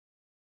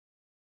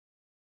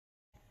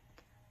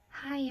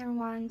Hi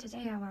everyone,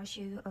 today I will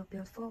show you a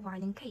beautiful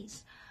violin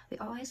case. We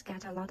always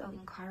get a lot of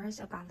inquiries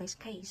about this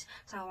case,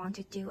 so I want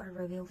to do a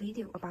review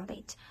video about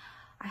it.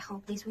 I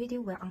hope this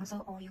video will answer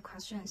all your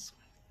questions.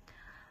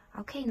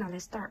 Okay, now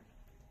let's start.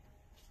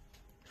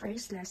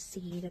 First, let's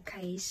see the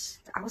case,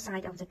 the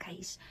outside of the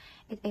case.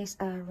 It is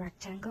a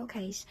rectangle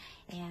case,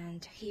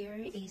 and here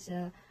is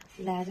a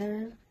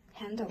leather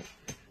handle,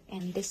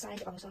 and this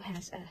side also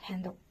has a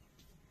handle.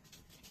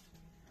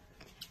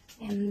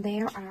 And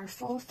there are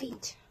 4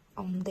 feet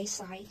on this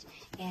side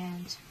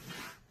and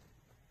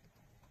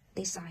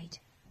this side.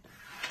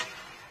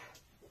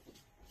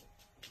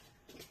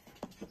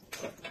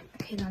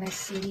 Okay, now let's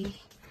see.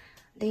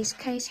 This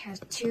case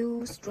has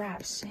 2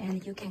 straps,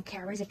 and you can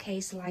carry the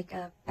case like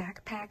a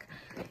backpack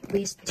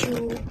with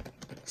 2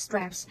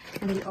 straps,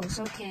 and you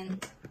also can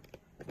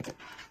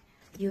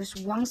use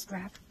 1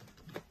 strap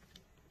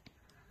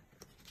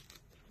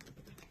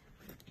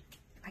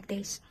like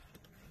this.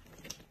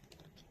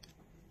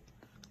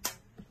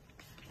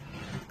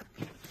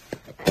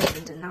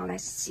 And now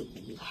let's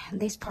see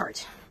this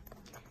part.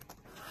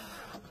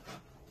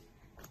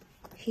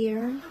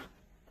 Here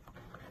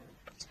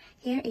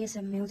is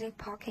a music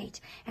pocket,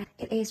 and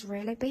it is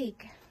really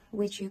big,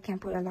 which you can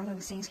put a lot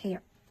of things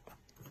here.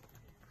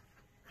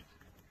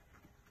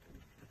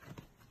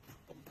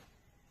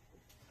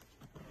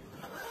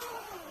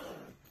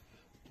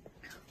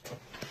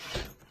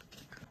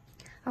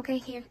 Okay,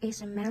 here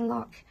is a main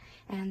lock,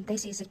 and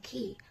this is a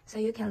key, so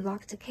you can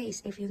lock the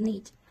case if you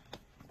need.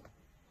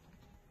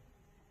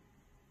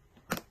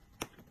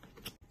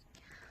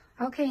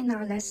 Okay,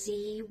 now let's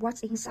see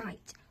what's inside.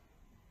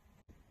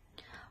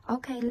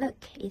 Okay, look,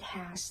 it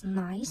has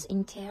nice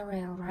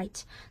interior,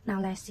 right?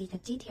 Now let's see the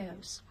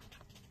details.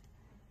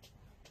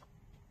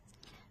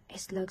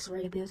 It looks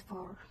really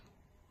beautiful.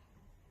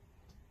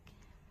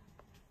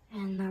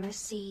 And now let's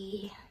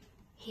see,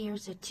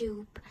 here's a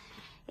tube,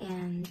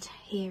 and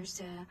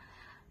here's a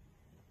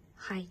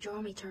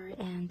hygrometer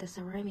and the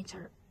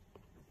thermometer.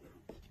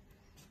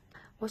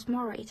 What's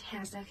more, it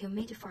has a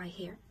humidifier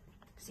here,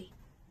 see?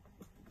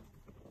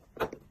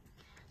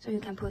 So you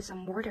can put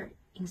some water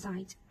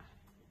inside.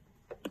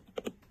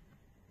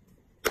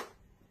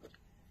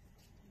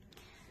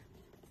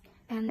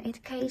 And its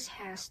case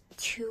has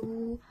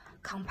 2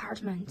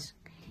 compartments,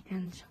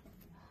 and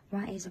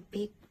one is a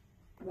big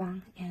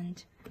one,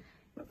 and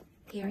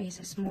here is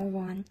a small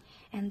one,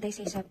 and this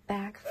is a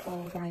bag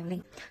for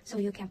violin, so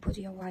you can put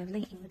your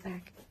violin in the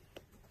bag.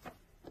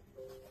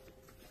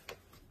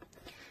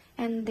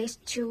 And these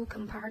 2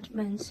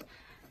 compartments,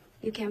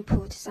 you can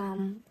put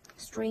some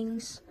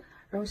strings,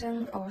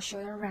 rosin or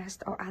shoulder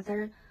rest or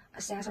other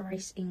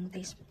accessories in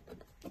this.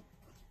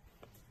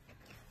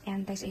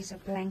 And this is a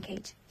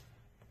blanket.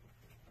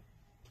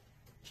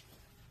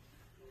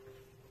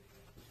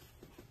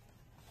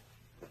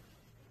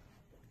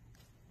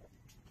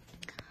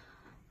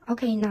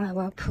 Okay, now I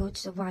will put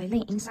the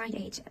violin inside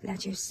it,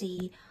 let you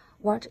see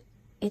what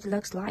it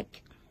looks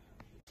like.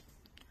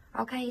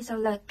 Okay, so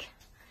look,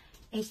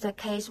 it's the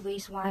case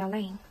with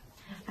violin,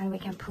 and we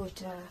can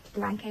put a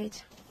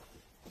blanket.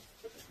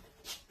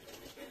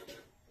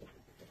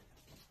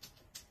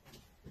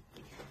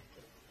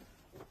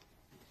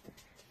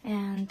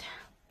 And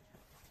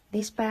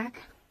this bag,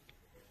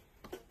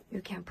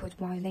 you can put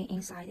violin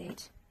inside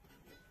it.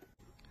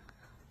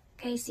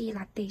 Okay, see,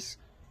 like this.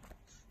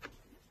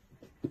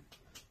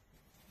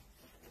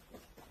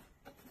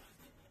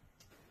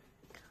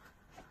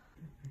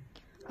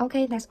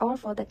 Okay, that's all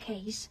for the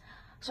case.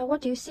 So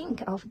what do you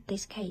think of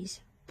this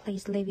case?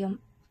 Please leave your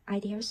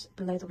ideas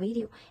below the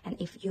video, and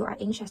if you are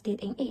interested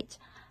in it,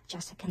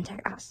 just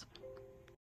contact us.